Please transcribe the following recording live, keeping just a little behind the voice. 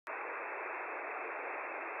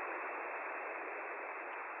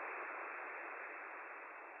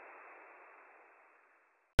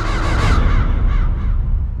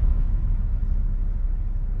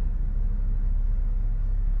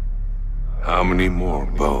How many more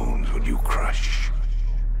bones will you crush?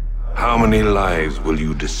 How many lives will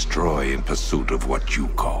you destroy in pursuit of what you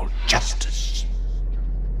call justice?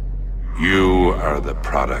 You are the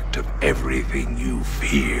product of everything you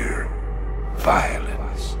fear.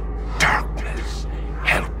 Violence, darkness,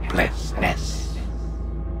 helplessness.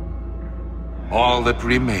 All that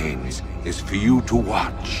remains is for you to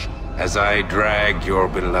watch as I drag your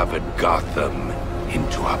beloved Gotham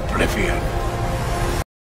into oblivion.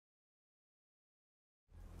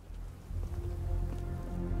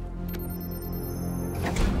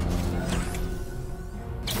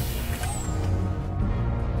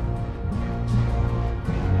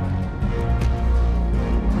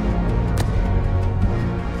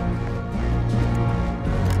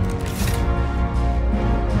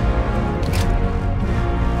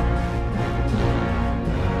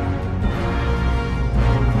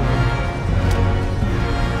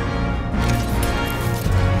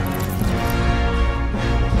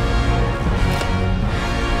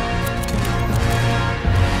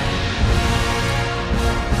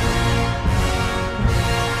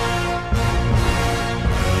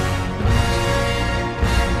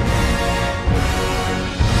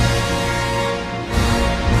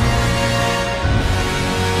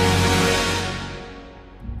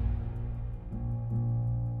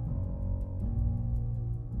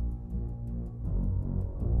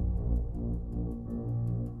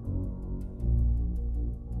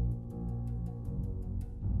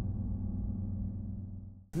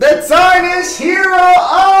 The Tarnished Hero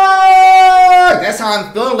arc! That's how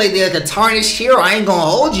I'm feeling lately, like a Tarnished Hero. I ain't gonna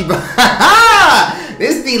hold you, bro.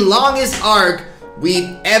 This is the longest arc we've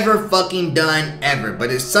ever fucking done, ever.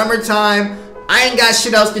 But it's summertime. I ain't got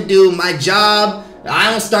shit else to do. My job, I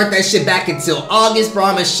don't start that shit back until August, bro.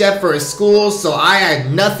 I'm a chef for a school, so I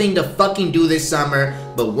had nothing to fucking do this summer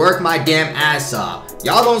but work my damn ass off.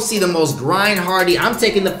 Y'all don't see the most grind-hardy. I'm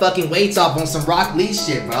taking the fucking weights off on some Rock Lee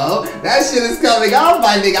shit, bro. That shit is coming off,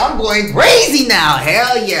 my nigga. I'm going crazy now.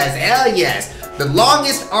 Hell yes, hell yes. The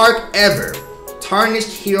longest arc ever.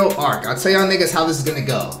 Tarnished Hero arc. I'll tell y'all niggas how this is gonna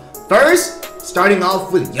go. First, starting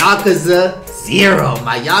off with Yakuza 0.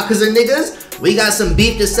 My Yakuza niggas, we got some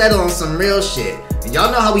beef to settle on some real shit. And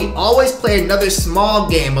y'all know how we always play another small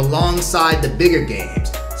game alongside the bigger games.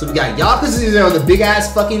 So we got Yakuza 0, the big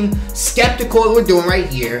ass fucking skeptical we're doing right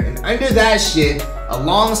here. And under that shit,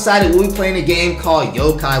 alongside it, we'll be playing a game called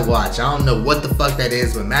Yokai Watch. I don't know what the fuck that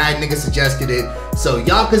is, but mad niggas suggested it. So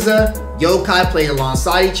Yakuza, Yokai playing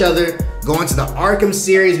alongside each other. Going to the Arkham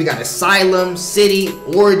series, we got Asylum, City,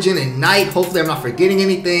 Origin, and Night. Hopefully I'm not forgetting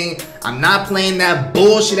anything. I'm not playing that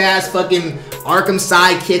bullshit ass fucking Arkham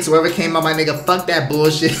Sidekicks, wherever came out, my nigga. Fuck that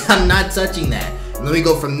bullshit. I'm not touching that. And then we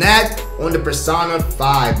go from that on to Persona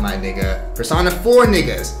 5, my nigga. Persona 4,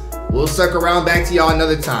 niggas. We'll circle around back to y'all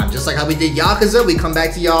another time. Just like how we did Yakuza, we come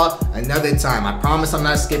back to y'all another time. I promise I'm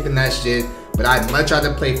not skipping that shit. But I'd much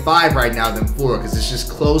rather play 5 right now than 4, because it's just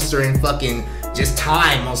closer in fucking just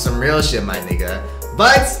time on some real shit, my nigga.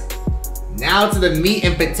 But now to the meat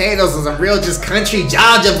and potatoes on some real just country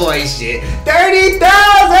Georgia boy shit. 30,000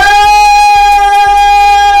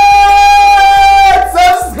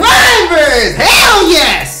 subscribers! Hell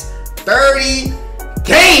yes!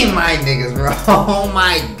 30K, my niggas, bro. Oh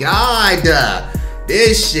my god.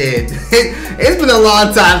 This shit. It's been a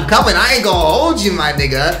long time coming. I ain't gonna hold you, my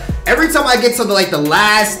nigga. Every time I get to the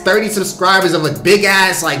last 30 subscribers of a big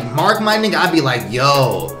ass mark, my nigga, I'd be like,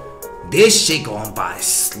 yo, this shit going by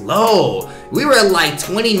slow. We were at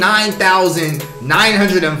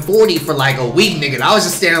 29,940 for a week, nigga. And I was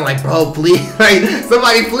just standing bro, please,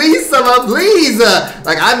 somebody please, someone please.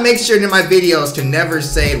 I make sure in my videos to never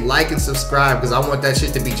say like and subscribe, because I want that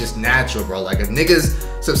shit to be just natural, bro. If niggas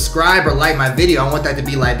subscribe or like my video, I want that to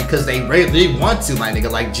be because they really want to, my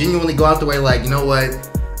nigga. Genuinely go out the way, you know what?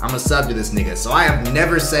 I'm a sub to this nigga. So I have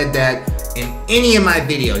never said that in any of my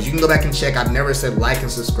videos. You can go back and check. I've never said like and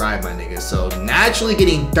subscribe, my nigga. So naturally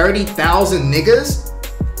getting 30,000 niggas,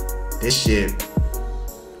 this shit,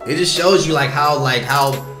 it just shows you how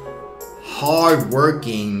hard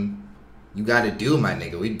working you gotta do, my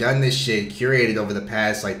nigga. We've done this shit curated over the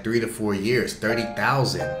past 3 to 4 years.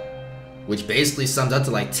 30,000, which basically sums up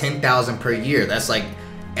to 10,000 per year. That's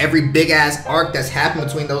every big ass arc that's happened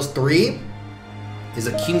between those 3 is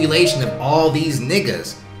accumulation of all these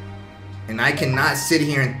niggas. And I cannot sit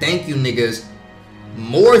here and thank you niggas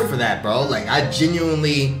more for that, bro. I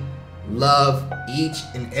genuinely love each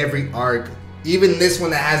and every arc. Even this one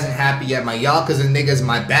that hasn't happened yet. My Yakuza niggas,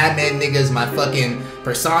 my Batman niggas, my fucking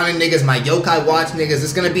Persona niggas, my Yokai Watch niggas.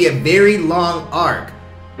 It's gonna be a very long arc.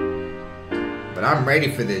 But I'm ready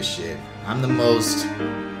for this shit. I'm the most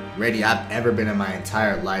ready I've ever been in my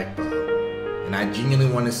entire life, bro. And I genuinely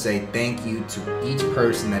want to say thank you to each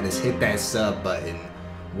person that has hit that sub button,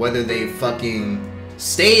 whether they fucking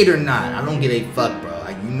stayed or not. I don't give a fuck, bro.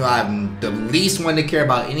 You know I'm the least one to care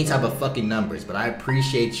about any type of fucking numbers, but I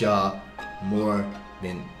appreciate y'all more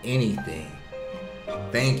than anything.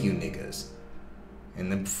 Thank you, niggas. And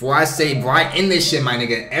then before I end this shit, my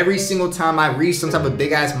nigga, every single time I reach some type of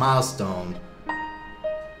big ass milestone,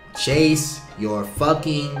 chase your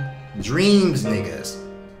fucking dreams, niggas.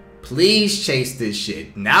 Please chase this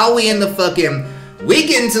shit. Now we get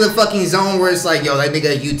into the fucking zone where it's like, yo, that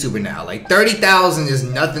nigga a YouTuber now. Like 30,000 is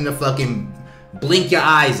nothing to fucking blink your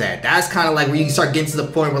eyes at. That's kind of like where you start getting to the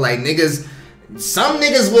point where like niggas, some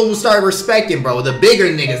niggas will start respecting, bro. The bigger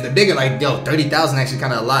niggas, like, yo, 30,000 actually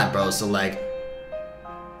kind of a lot, bro. So like,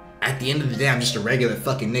 at the end of the day, I'm just a regular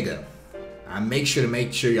fucking nigga. I make sure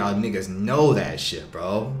y'all niggas know that shit,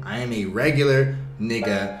 bro. I am a regular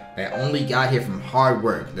nigga that only got here from hard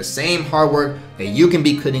work. The same hard work that you can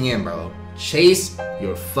be putting in, bro. Chase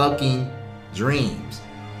your fucking dreams.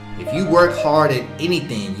 If you work hard at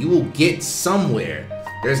anything, you will get somewhere.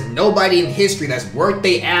 There's nobody in history that's worked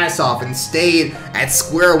their ass off and stayed at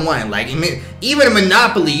square one. Like, even in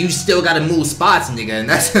Monopoly, you still gotta move spots, nigga. And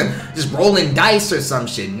that's just rolling dice or some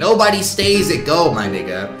shit. Nobody stays at go, my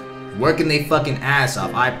nigga. Working their fucking ass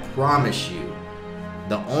off. I promise you.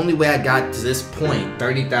 The only way I got to this point,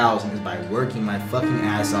 30,000, is by working my fucking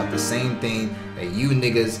ass off. The same thing that you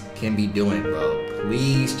niggas can be doing, bro.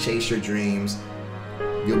 Please chase your dreams.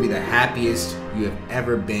 You'll be the happiest you have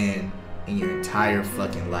ever been in your entire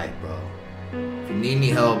fucking life, bro. If you need any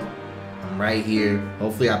help, I'm right here.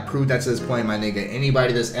 Hopefully I proved that to this point, my nigga.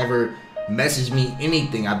 Anybody that's ever messaged me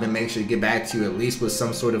anything, I've been making sure to get back to you at least with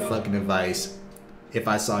some sort of fucking advice if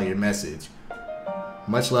I saw your message.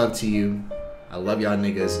 Much love to you. I love y'all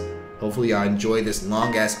niggas. Hopefully y'all enjoy this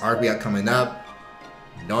long ass arc we got coming up.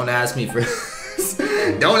 Don't ask me for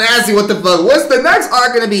don't ask me what the fuck. What's the next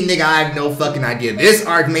arc gonna be, nigga? I have no fucking idea. This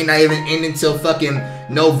arc may not even end until fucking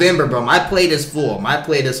November, bro. My plate is full.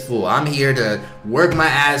 I'm here to work my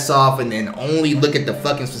ass off and then only look at the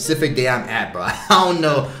fucking specific day I'm at, bro. I don't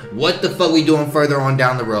know what the fuck we doing further on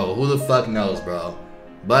down the road. Who the fuck knows, bro?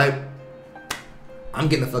 But I'm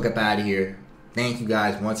getting the fuck up out of here. Thank you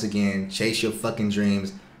guys once again. Chase your fucking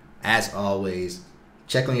dreams. As always,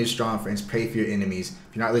 check on your strong friends. Pray for your enemies.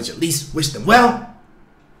 If you're not rich, at least wish them well.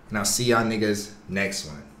 And I'll see y'all niggas next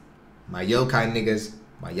one. My yokai niggas,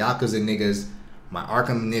 my Yakuza niggas, my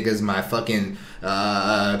Arkham niggas, my fucking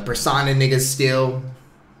Persona niggas still.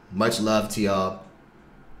 Much love to y'all.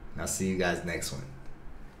 And I'll see you guys next one.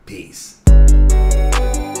 Peace.